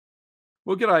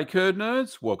Well, g'day curd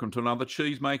nerds. Welcome to another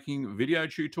cheese making video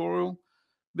tutorial.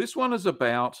 This one is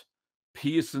about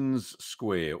Pearson's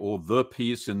Square or the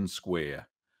Pearson Square.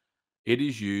 It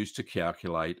is used to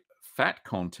calculate fat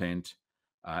content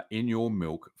in your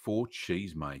milk for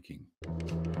cheese making.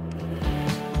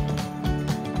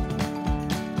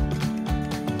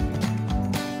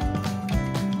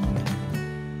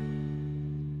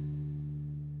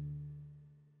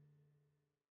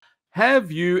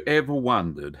 Have you ever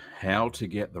wondered how to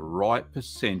get the right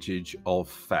percentage of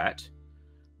fat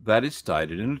that is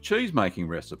stated in a cheese making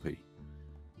recipe?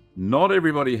 Not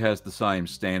everybody has the same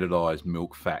standardized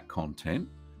milk fat content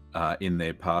in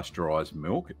their pasteurized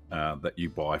milk that you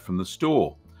buy from the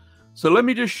store. So let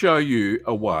me just show you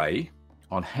a way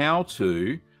on how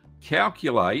to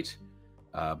calculate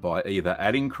by either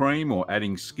adding cream or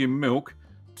adding skim milk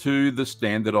to the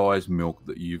standardized milk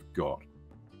that you've got.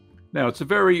 Now, it's a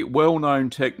very well-known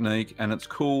technique and it's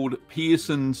called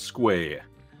Pearson Square.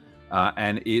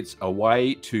 And it's a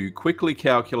way to quickly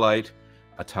calculate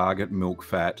a target milk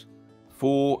fat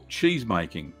for cheese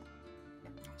making.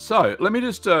 So let me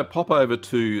just pop over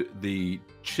to the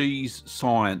Cheese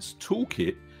Science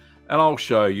Toolkit and I'll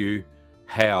show you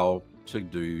how to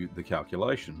do the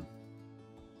calculation.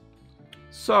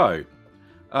 So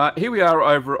here we are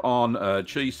over on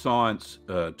Cheese Science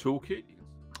Toolkit.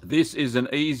 This is an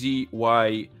easy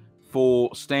way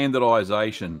for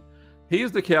standardization.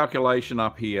 Here's the calculation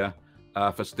up here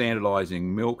for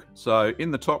standardizing milk. So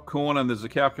in the top corner, there's a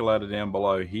calculator down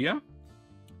below here.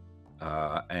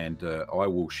 I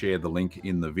will share the link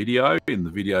in the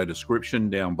video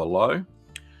description down below.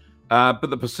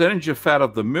 But the percentage of fat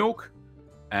of the milk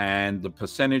and the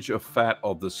percentage of fat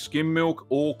of the skim milk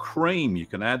or cream, you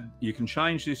can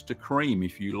change this to cream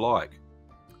if you like.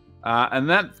 And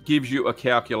that gives you a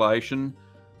calculation,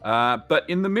 but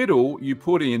in the middle you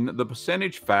put in the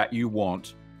percentage fat you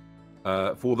want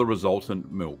for the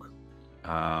resultant milk.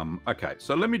 Okay,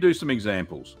 so let me do some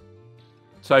examples.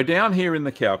 So down here in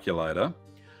the calculator,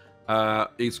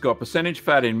 it's got percentage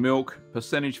fat in milk,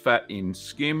 percentage fat in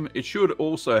skim. It should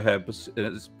also have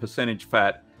percentage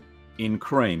fat in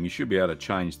cream. You should be able to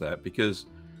change that because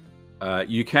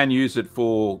you can use it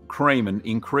for cream and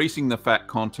increasing the fat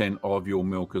content of your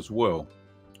milk as well.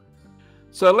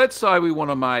 So let's say we want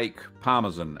to make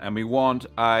Parmesan and we want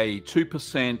a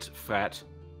 2% fat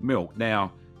milk.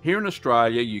 Now, here in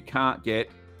Australia, you can't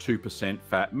get 2%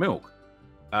 fat milk.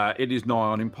 It is nigh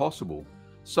on impossible.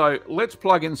 So let's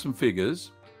plug in some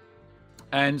figures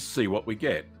and see what we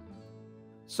get.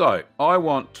 So I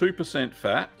want 2%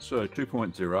 fat, so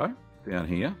 2.0 down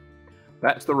here.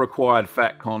 That's the required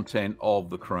fat content of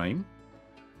the cream.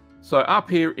 So up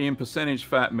here in percentage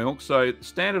fat milk, so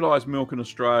standardized milk in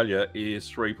Australia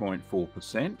is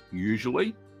 3.4%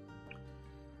 usually.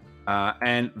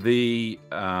 And the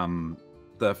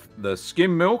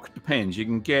skim milk depends. You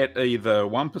can get either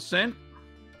 1%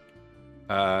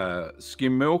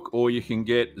 skim milk or you can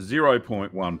get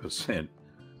 0.1%,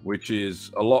 which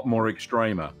is a lot more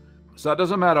extremer. So it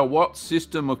doesn't matter what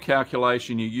system of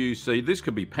calculation you use. See, this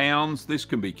could be pounds, this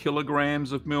can be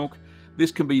kilograms of milk,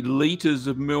 this can be litres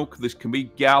of milk, this can be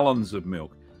gallons of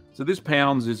milk. So this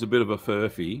pounds is a bit of a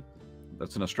furphy.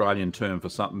 That's an Australian term for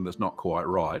something that's not quite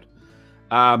right.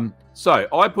 So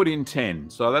I put in 10.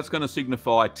 So that's going to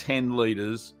signify 10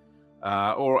 litres,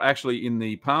 or actually in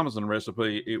the Parmesan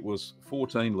recipe, it was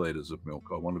 14 litres of milk.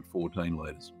 I wanted 14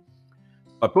 litres.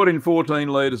 I put in 14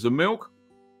 litres of milk.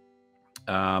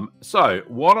 So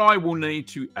what I will need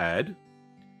to add,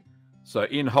 so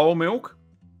in whole milk,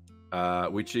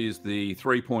 which is the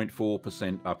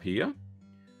 3.4% up here,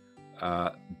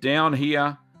 down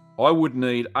here, I would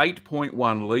need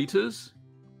 8.1 litres,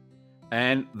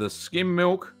 and the skim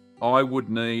milk, I would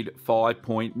need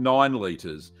 5.9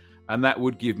 litres, and that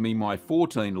would give me my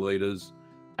 14 litres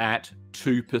at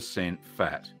 2%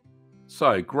 fat.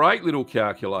 So great little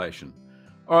calculation.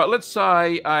 All right, let's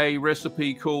say a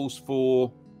recipe calls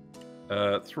for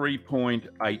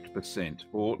 3.8%.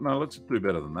 Or no, let's do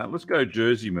better than that. Let's go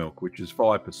Jersey milk, which is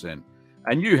 5%.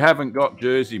 And you haven't got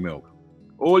Jersey milk.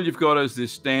 All you've got is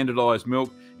this standardized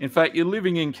milk. In fact, you're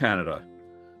living in Canada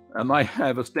and they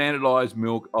have a standardized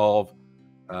milk of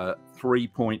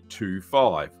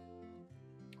 3.25.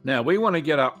 Now, we want to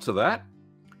get up to that.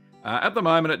 At the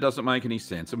moment, it doesn't make any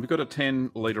sense. And we've got a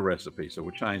 10-litre recipe, so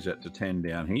we'll change that to 10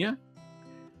 down here.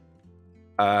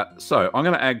 So I'm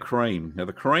going to add cream. Now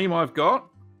the cream I've got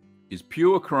is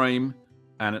pure cream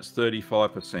and it's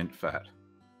 35% fat.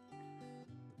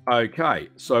 Okay,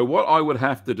 so what I would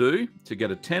have to do to get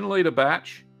a 10-litre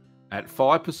batch at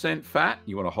 5% fat,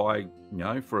 you want a high,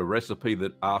 for a recipe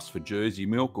that asks for Jersey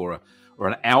milk or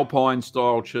an Alpine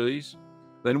style cheese,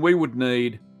 then we would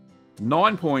need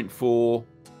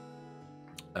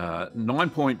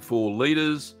 9.4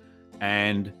 litres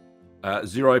and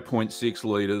 0.6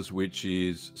 litres, which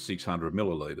is 600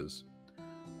 millilitres.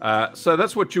 So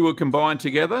that's what you would combine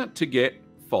together to get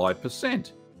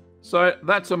 5%. So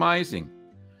that's amazing.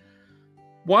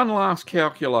 One last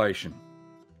calculation.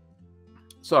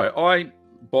 So I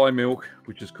buy milk,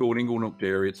 which is called Inglenook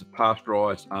Dairy. It's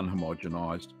pasteurised,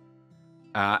 unhomogenised.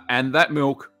 And that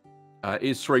milk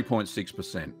is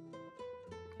 3.6%.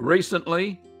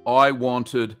 Recently, I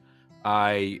wanted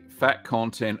a fat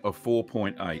content of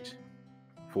 4.8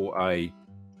 for a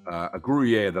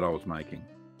Gruyere that I was making.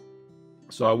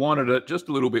 So I wanted it just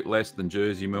a little bit less than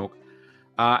Jersey milk.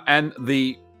 And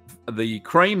the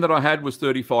cream that I had was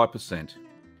 35%.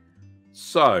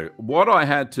 So what I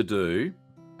had to do,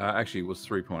 actually it was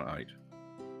 3.8.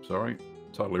 Sorry,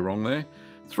 totally wrong there.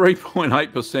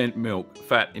 3.8% milk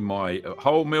fat in my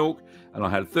whole milk, and I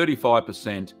had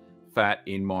 35% fat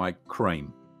in my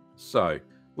cream. So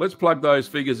let's plug those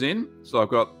figures in. So I've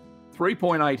got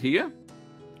 3.8 here.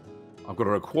 I've got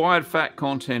a required fat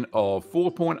content of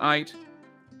 4.8,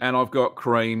 and I've got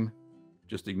cream,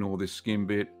 just ignore this skim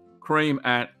bit, cream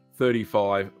at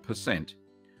 35%.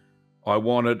 I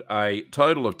wanted a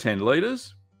total of 10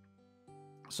 litres.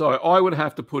 So I would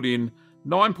have to put in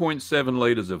 9.7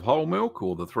 litres of whole milk,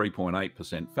 or the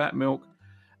 3.8% fat milk,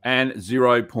 and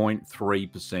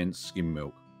 0.3% skim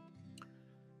milk.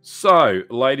 So,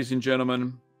 ladies and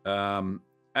gentlemen,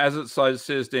 as it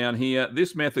says down here,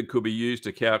 this method could be used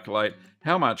to calculate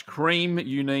how much cream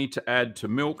you need to add to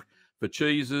milk for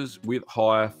cheeses with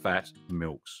higher fat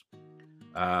milks.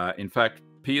 In fact,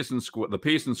 the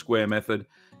Pearson Square method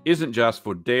isn't just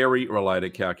for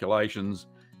dairy-related calculations.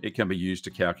 It can be used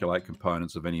to calculate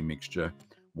components of any mixture,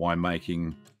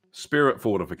 winemaking, spirit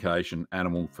fortification,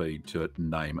 animal feed, to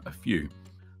name a few.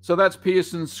 So that's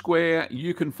Pearson Square.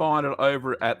 You can find it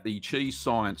over at the Cheese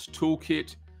Science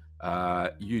Toolkit.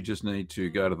 You just need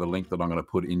to go to the link that I'm going to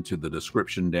put into the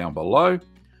description down below,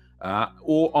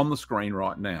 or on the screen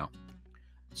right now.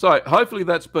 So hopefully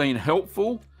that's been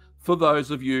helpful for those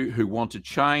of you who want to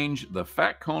change the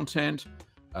fat content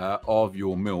of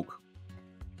your milk.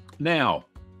 Now,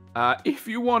 if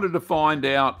you wanted to find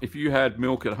out, if you had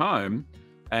milk at home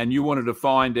and you wanted to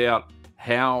find out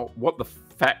what the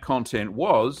fat content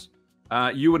was,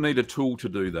 you would need a tool to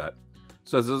do that.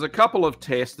 So there's a couple of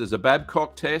tests. There's a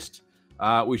Babcock test,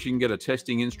 which you can get a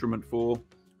testing instrument for.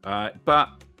 But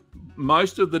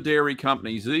most of the dairy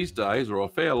companies these days, or a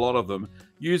fair lot of them,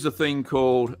 use a thing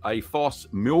called a FOSS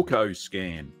Milko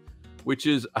scan, which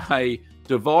is a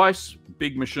device,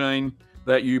 big machine,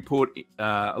 that you put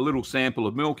a little sample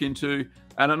of milk into,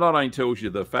 and it not only tells you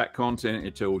the fat content,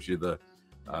 it tells you the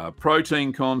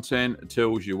protein content, it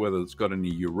tells you whether it's got any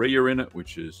urea in it,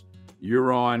 which is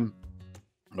urine,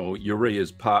 or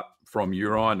urea's part from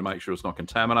urine to make sure it's not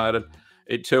contaminated.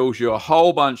 It tells you a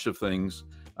whole bunch of things.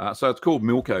 So it's called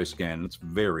Milko scan, and it's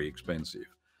very expensive.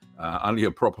 Only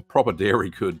a proper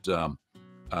dairy could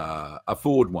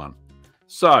afford one.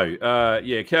 So,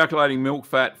 yeah, calculating milk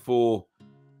fat for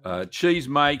cheese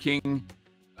making,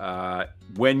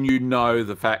 when you know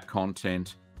the fat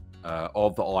content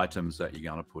of the items that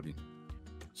you're going to put in.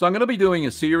 So I'm going to be doing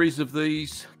a series of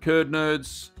these, Curd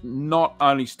Nerds, not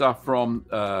only stuff from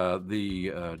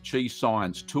the Cheese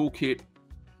Science Toolkit,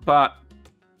 but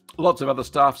lots of other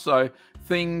stuff. So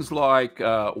things like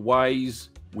wheys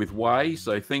with whey,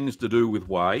 so things to do with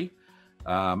whey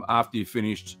after you've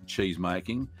finished cheese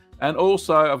making. And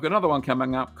also, I've got another one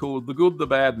coming up called The Good, the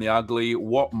Bad, and the Ugly,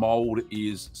 What Mold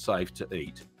is Safe to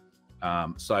Eat.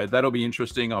 So that'll be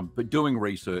interesting. I'm doing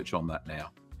research on that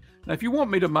now. Now, if you want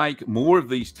me to make more of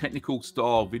these technical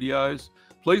style videos,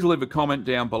 please leave a comment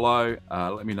down below.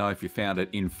 Let me know if you found it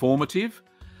informative.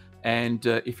 And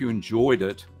if you enjoyed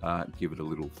it, give it a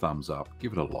little thumbs up.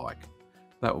 Give it a like.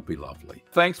 That would be lovely.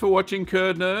 Thanks for watching,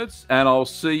 Curd Nerds, and I'll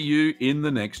see you in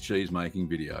the next cheese making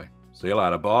video. See you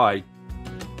later. Bye.